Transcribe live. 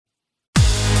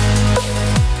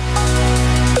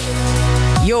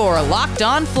are Locked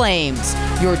On Flames,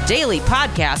 your daily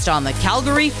podcast on the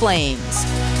Calgary Flames.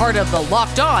 Part of the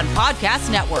Locked On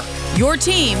Podcast Network, your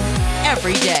team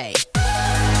every day.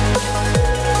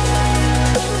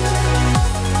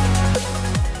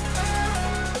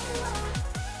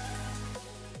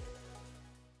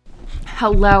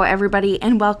 Hello, everybody,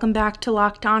 and welcome back to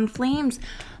Locked On Flames.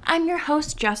 I'm your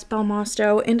host, Jess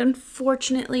Belmosto, and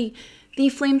unfortunately, the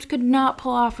Flames could not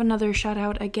pull off another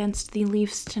shutout against the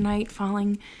Leafs tonight,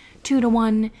 falling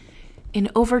 2-1 in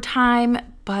overtime,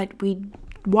 but we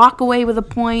walk away with a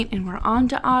point, and we're on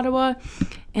to Ottawa,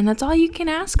 and that's all you can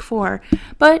ask for.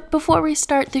 But before we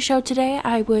start the show today,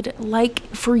 I would like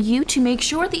for you to make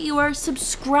sure that you are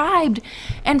subscribed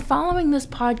and following this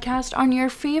podcast on your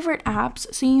favorite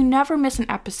apps so you never miss an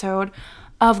episode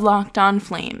of Locked On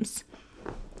Flames.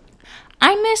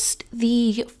 I missed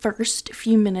the first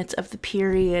few minutes of the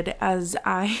period as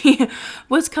I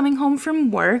was coming home from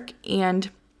work,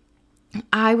 and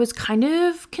I was kind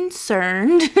of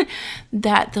concerned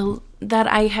that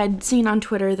I had seen on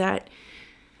Twitter that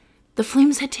the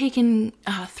Flames had taken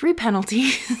 3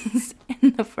 penalties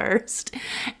in the first,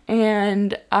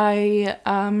 and I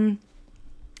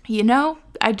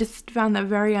just found that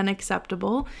very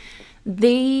unacceptable.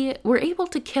 They were able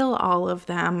to kill all of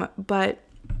them, but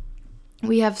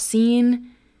we have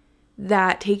seen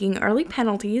that taking early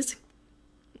penalties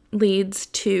leads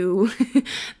to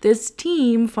this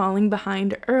team falling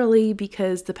behind early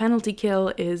because the penalty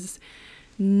kill is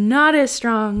not as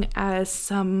strong as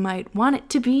some might want it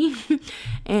to be,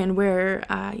 and we're,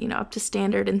 up to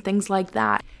standard and things like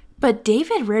that. But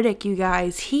David Rittich, you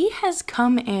guys, he has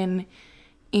come in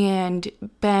and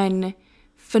been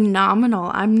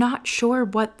phenomenal. I'm not sure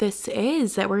what this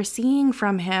is that we're seeing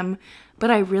from him, but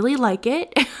I really like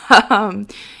it.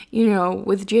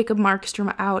 With Jacob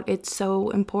Markstrom out, it's so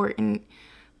important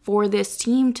for this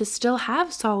team to still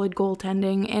have solid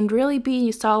goaltending and really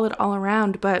be solid all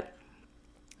around. But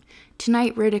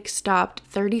tonight, Rittich stopped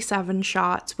 37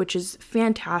 shots, which is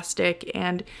fantastic.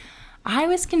 And I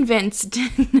was convinced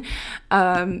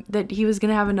that he was going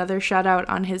to have another shutout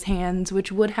on his hands,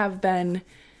 which would have been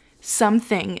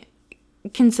something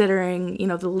considering,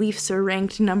 the Leafs are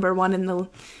ranked number 1 in the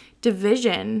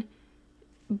division.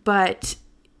 But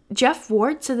Jeff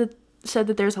Ward said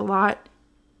that there's a lot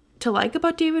to like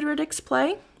about David Rittich's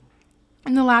play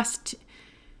in the last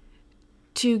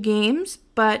 2 games,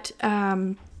 but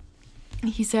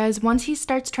he says once he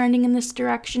starts trending in this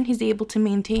direction, he's able to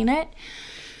maintain it.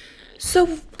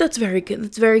 So that's very good.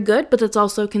 That's very good, but that's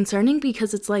also concerning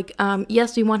because it's like,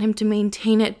 yes, we want him to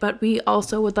maintain it, but we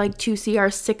also would like to see our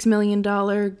 $6 million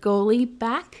goalie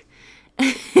back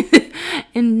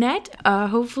in net.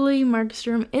 Hopefully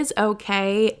Markstrom is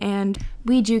okay, and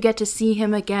we do get to see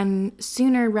him again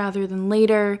sooner rather than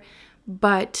later,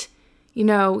 but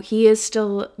he is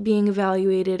still being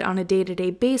evaluated on a day-to-day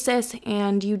basis,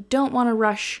 and you don't want to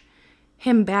rush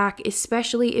him back,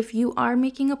 especially if you are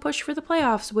making a push for the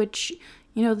playoffs, which,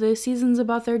 the season's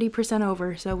about 30%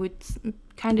 over, so it's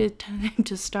kind of time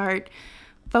to start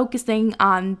focusing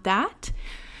on that.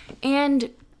 And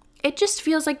it just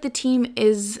feels like the team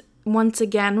is once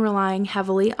again relying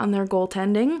heavily on their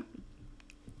goaltending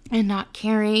and not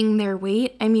carrying their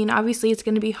weight. I mean, obviously it's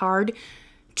going to be hard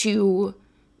to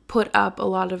put up a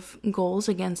lot of goals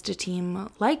against a team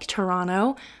like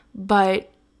Toronto,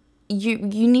 but you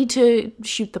need to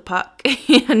shoot the puck.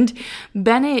 And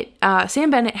Sam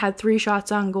Bennett had 3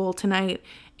 shots on goal tonight,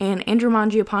 and Andrew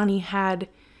Mangiapane had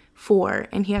 4,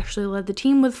 and he actually led the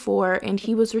team with 4, and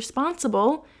he was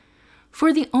responsible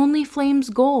for the only Flames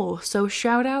goal. So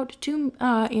shout out to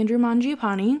Andrew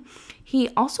Mangiapane. He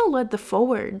also led the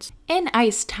forwards in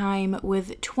ice time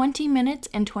with 20 minutes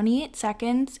and 28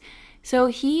 seconds. So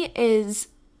he is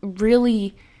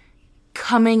really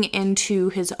coming into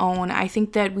his own. I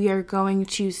think that we are going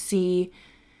to see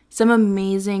some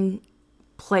amazing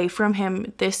play from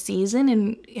him this season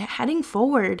and heading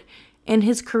forward in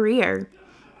his career.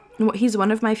 He's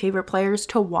one of my favorite players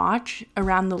to watch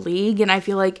around the league, and I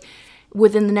feel like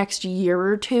within the next year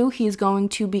or 2, he's going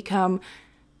to become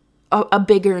a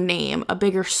bigger name, a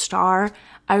bigger star.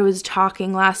 I was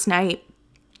talking last night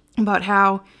about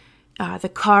how the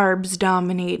Carbs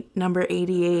dominate number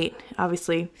 88.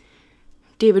 Obviously,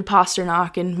 David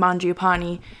Pastrnak and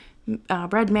Mangiapane,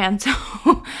 Breadman.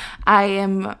 So I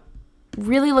am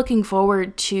really looking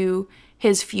forward to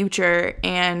his future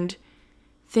and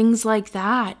things like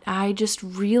that. I just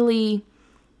really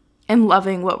am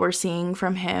loving what we're seeing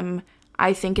from him.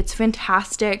 I think it's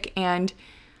fantastic, and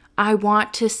I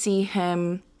want to see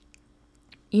him,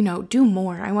 do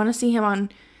more. I want to see him on,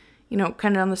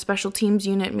 kind of on the special teams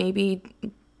unit, maybe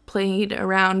played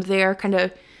around there, kind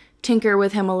of tinker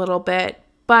with him a little bit.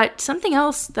 But something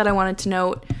else that I wanted to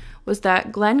note was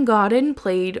that Glenn Gaudin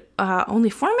played only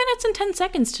 4 minutes and 10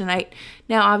 seconds tonight.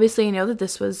 Now, obviously, I know that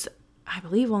this was, I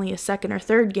believe, only a second or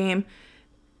third game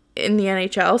in the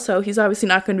NHL, so he's obviously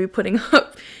not going to be putting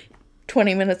up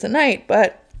 20 minutes a night,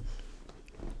 but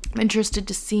I'm interested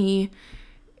to see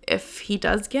if he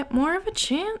does get more of a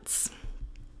chance.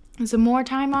 Some more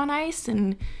time on ice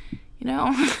and,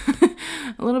 a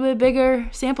little bit bigger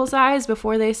sample size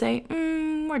before they say,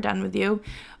 we're done with you.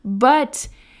 But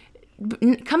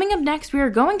coming up next, we are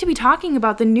going to be talking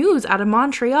about the news out of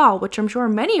Montreal, which I'm sure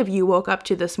many of you woke up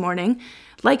to this morning,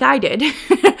 like I did,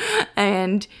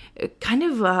 and kind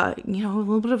of, a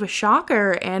little bit of a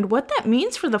shocker and what that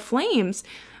means for the Flames.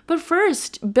 But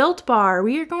first, Built Bar.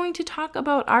 We are going to talk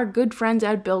about our good friends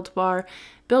at Built Bar.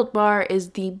 Built Bar is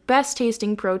the best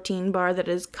tasting protein bar that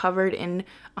is covered in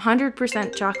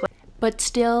 100% chocolate, but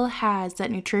still has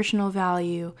that nutritional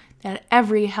value that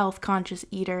every health-conscious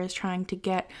eater is trying to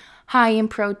get. High in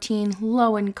protein,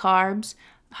 low in carbs,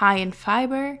 high in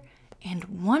fiber, and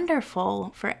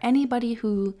wonderful for anybody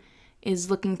who is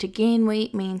looking to gain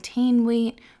weight, maintain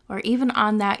weight, or even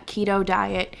on that keto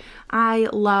diet. I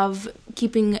love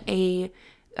keeping a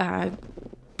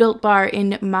Built Bar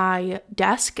in my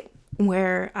desk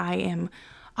where I am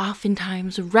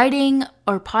oftentimes writing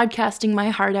or podcasting my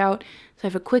heart out. So I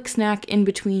have a quick snack in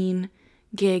between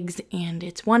gigs, and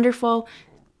it's wonderful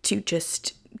to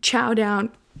just chow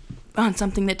down on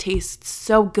something that tastes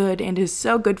so good and is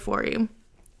so good for you.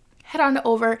 Head on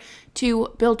over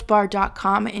to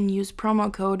BuiltBar.com and use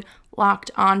promo code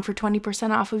LOCKEDON for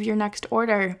 20% off of your next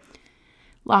order.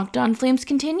 Locked On Flames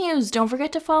continues. Don't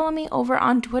forget to follow me over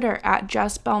on Twitter at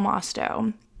Jess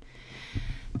Belmosto.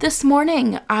 This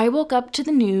morning, I woke up to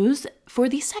the news for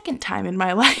the second time in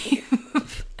my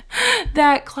life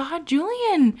that Claude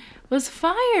Julien was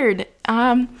fired.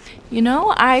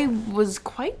 I was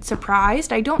quite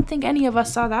surprised. I don't think any of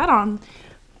us saw that on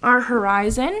our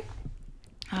horizon.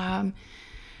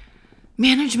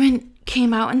 Management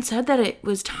came out and said that it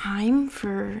was time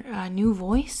for a new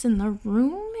voice in the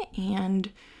room, and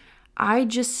I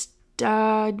just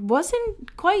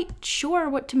wasn't quite sure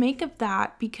what to make of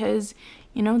that because,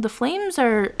 the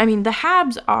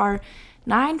Habs are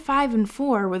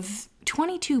 9-5-4 with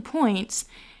 22 points,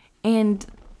 and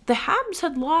the Habs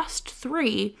had lost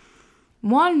 3,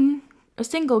 won a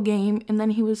single game, and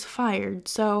then he was fired.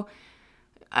 So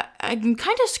I'm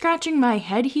kind of scratching my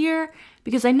head here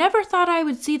because I never thought I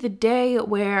would see the day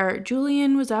where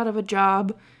Julien was out of a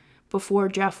job before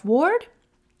Jeff Ward.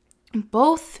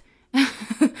 Both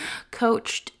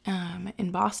coached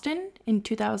in Boston in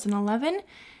 2011.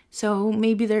 So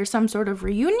maybe there's some sort of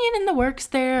reunion in the works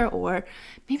there, or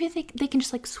maybe they can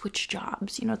just switch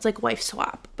jobs. It's like wife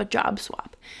swap, but job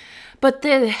swap. But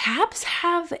the Habs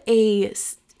have a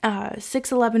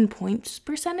 611 points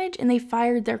percentage, and they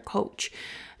fired their coach.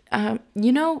 I'm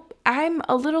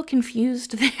a little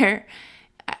confused there,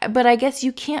 but I guess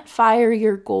you can't fire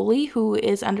your goalie who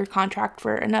is under contract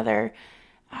for another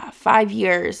 5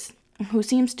 years, who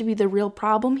seems to be the real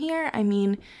problem here.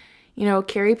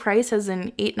 Carey Price has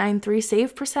an .893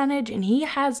 save percentage, and he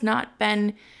has not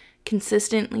been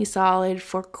consistently solid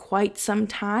for quite some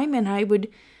time, and I would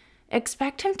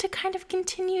expect him to kind of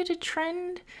continue to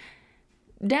trend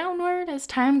downward as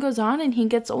time goes on and he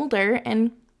gets older.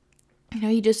 And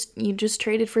you just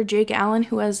traded for Jake Allen,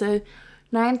 who has a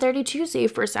 .932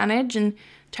 save percentage, and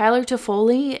Tyler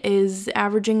Toffoli is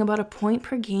averaging about a point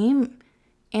per game.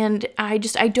 And I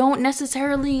don't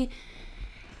necessarily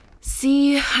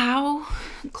see how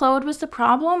Claude was the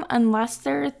problem unless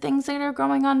there are things that are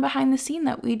going on behind the scene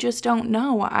that we just don't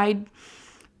know. I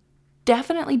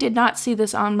definitely did not see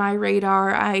this on my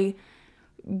radar. I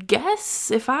guess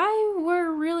if I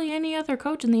were really any other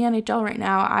coach in the NHL right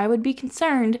now, I would be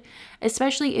concerned,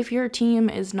 especially if your team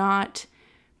is not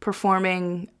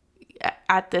performing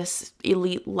at this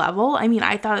elite level.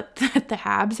 I thought that the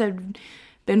Habs had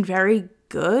been very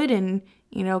good and,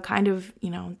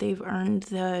 they've earned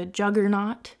the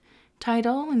Juggernaut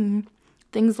title and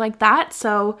things like that.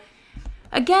 So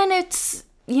again, it's,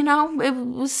 it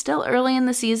was still early in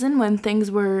the season when things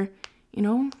were,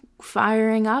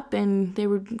 firing up and they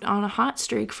were on a hot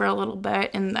streak for a little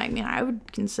bit. And I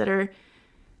would consider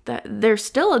that they're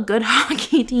still a good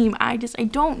hockey team. I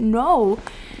don't know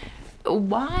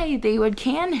why they would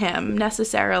can him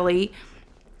necessarily.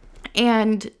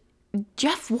 And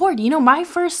Jeff Ward, my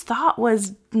first thought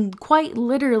was quite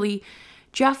literally,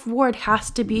 Jeff Ward has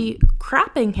to be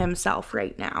crapping himself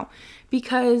right now,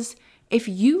 because if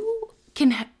you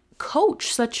can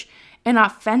coach such an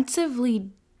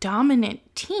offensively dominant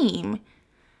team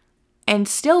and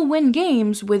still win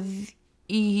games with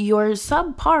your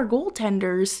subpar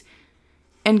goaltenders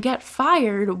and get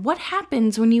fired? What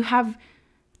happens when you have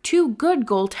two good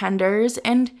goaltenders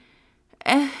and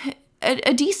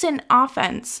a decent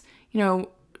offense?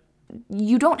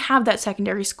 You don't have that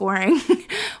secondary scoring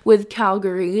with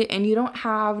Calgary, and you don't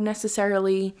have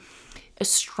necessarily a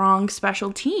strong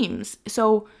special teams.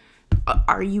 So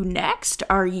are you next?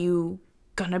 Are you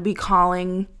gonna be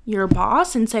calling your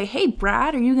boss and say, hey,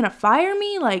 Brad, are you gonna fire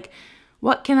me? Like,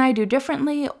 what can I do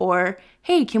differently? Or,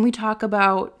 hey, can we talk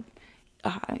about,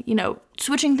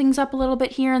 switching things up a little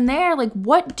bit here and there? Like,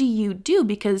 what do you do?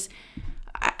 Because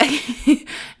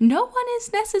no one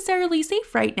is necessarily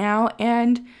safe right now.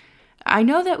 And I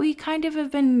know that we kind of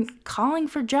have been calling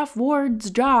for Jeff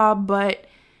Ward's job, but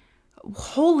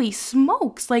holy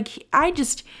smokes, like, I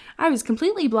was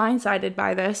completely blindsided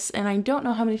by this, and I don't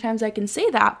know how many times I can say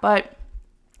that, but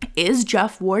is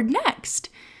Jeff Ward next?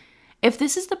 If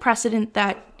this is the precedent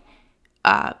that,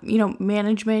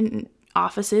 management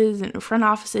offices and front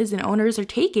offices and owners are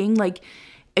taking, like,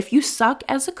 if you suck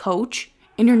as a coach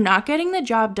and you're not getting the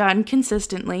job done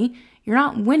consistently, you're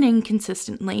not winning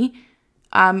consistently,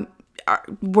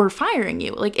 we're firing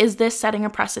you. Like, is this setting a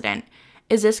precedent?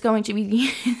 Is this going to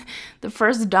be the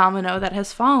first domino that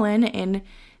has fallen in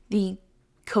the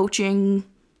coaching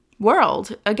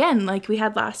world? Again, like we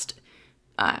had last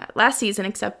season,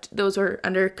 except those were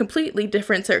under completely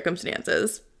different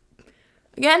circumstances.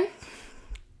 Again,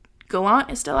 Gallant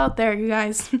is still out there, you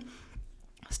guys.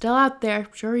 Still out there.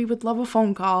 I'm sure he would love a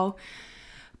phone call.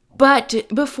 But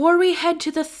before we head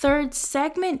to the third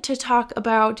segment to talk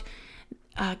about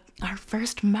our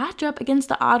first matchup against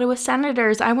the Ottawa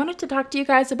Senators, I wanted to talk to you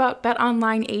guys about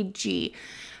BetOnline AG.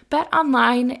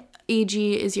 BetOnline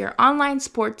AG is your online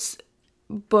sports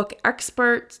book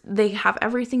expert. They have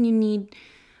everything you need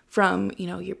from,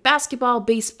 your basketball,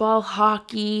 baseball,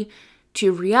 hockey,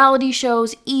 to reality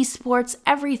shows, esports,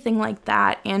 everything like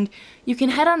that. And you can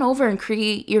head on over and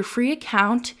create your free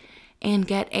account and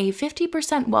get a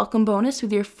 50% welcome bonus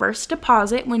with your first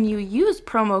deposit when you use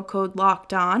promo code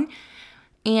LOCKEDON.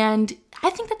 And I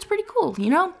think that's pretty cool,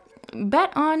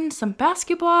 Bet on some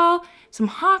basketball, some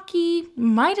hockey,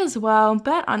 might as well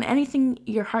bet on anything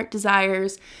your heart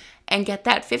desires and get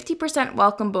that 50%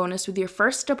 welcome bonus with your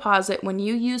first deposit when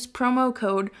you use promo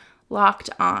code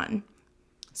LOCKEDON.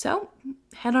 So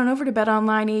head on over to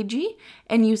BetOnline AG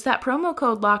and use that promo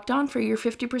code LOCKEDON for your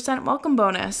 50% welcome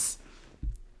bonus.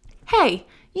 Hey,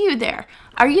 you there.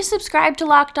 Are you subscribed to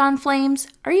Locked On Flames?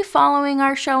 Are you following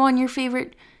our show on your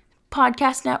favorite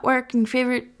podcast network and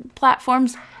favorite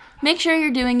platforms? Make sure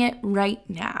you're doing it right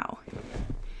now.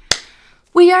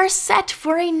 We are set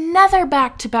for another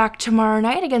back-to-back tomorrow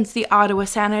night against the Ottawa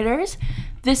Senators.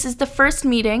 This is the first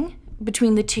meeting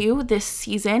between the two this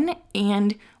season,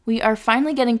 and we are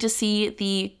finally getting to see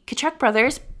the Tkachuk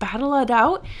brothers battle it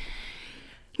out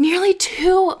nearly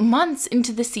 2 months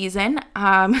into the season.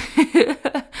 I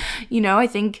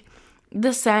think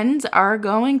the Sens are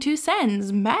going to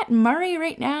Sens. Matt Murray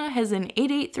right now has an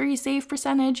 .883 save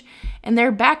percentage, and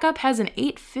their backup has an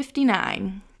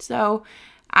 .859. So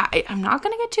I'm not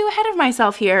going to get too ahead of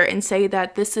myself here and say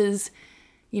that this is,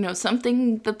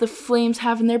 something that the Flames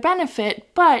have in their benefit,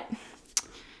 but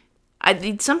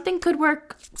something could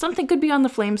work. Something could be on the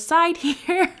Flames side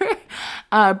here.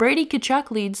 Brady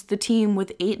Tkachuk leads the team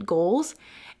with 8 goals.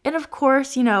 And of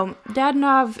course,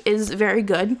 Dadonov is very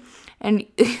good. And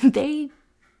the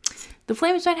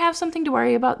Flames might have something to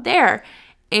worry about there.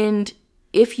 And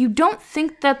if you don't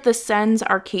think that the Sens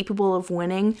are capable of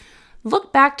winning,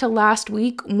 look back to last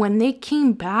week when they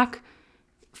came back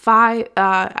in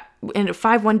a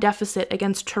 5-1 deficit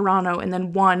against Toronto and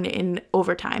then won in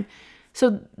overtime.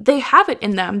 So they have it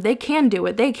in them. They can do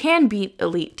it. They can beat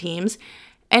elite teams.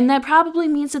 And that probably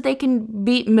means that they can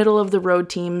beat middle-of-the-road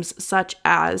teams such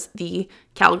as the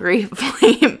Calgary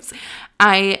Flames.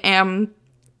 I am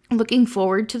looking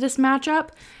forward to this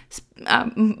matchup,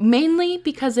 mainly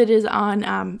because it is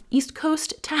on East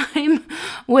Coast time,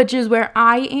 which is where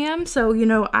I am. So,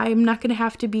 I'm not going to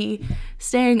have to be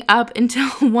staying up until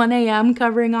 1 a.m.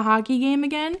 covering a hockey game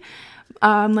again,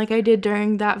 like I did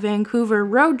during that Vancouver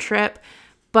road trip.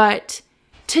 But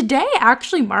today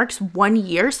actually marks 1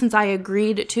 year since I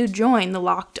agreed to join the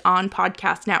Locked On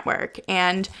Podcast Network.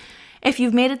 And if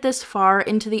you've made it this far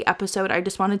into the episode, I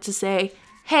just wanted to say,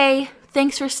 hey,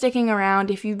 thanks for sticking around.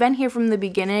 If you've been here from the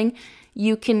beginning,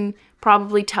 you can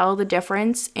probably tell the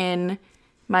difference in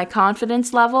my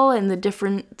confidence level and the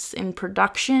difference in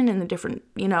production and the different,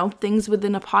 things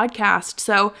within a podcast.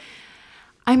 So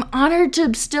I'm honored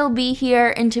to still be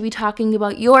here and to be talking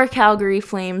about your Calgary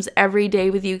Flames every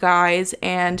day with you guys.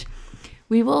 And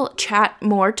we will chat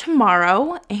more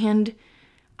tomorrow, and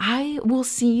I will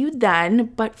see you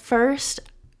then. But first,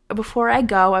 before I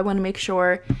go, I want to make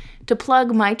sure to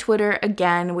plug my Twitter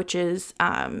again, which is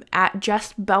at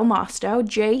Jess Belmosto,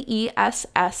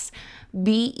 JessBelmosto,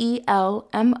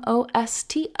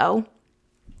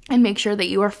 and make sure that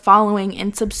you are following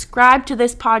and subscribe to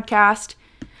this podcast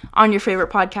on your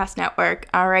favorite podcast network.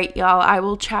 All right, y'all, I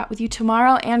will chat with you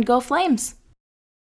tomorrow, and go Flames!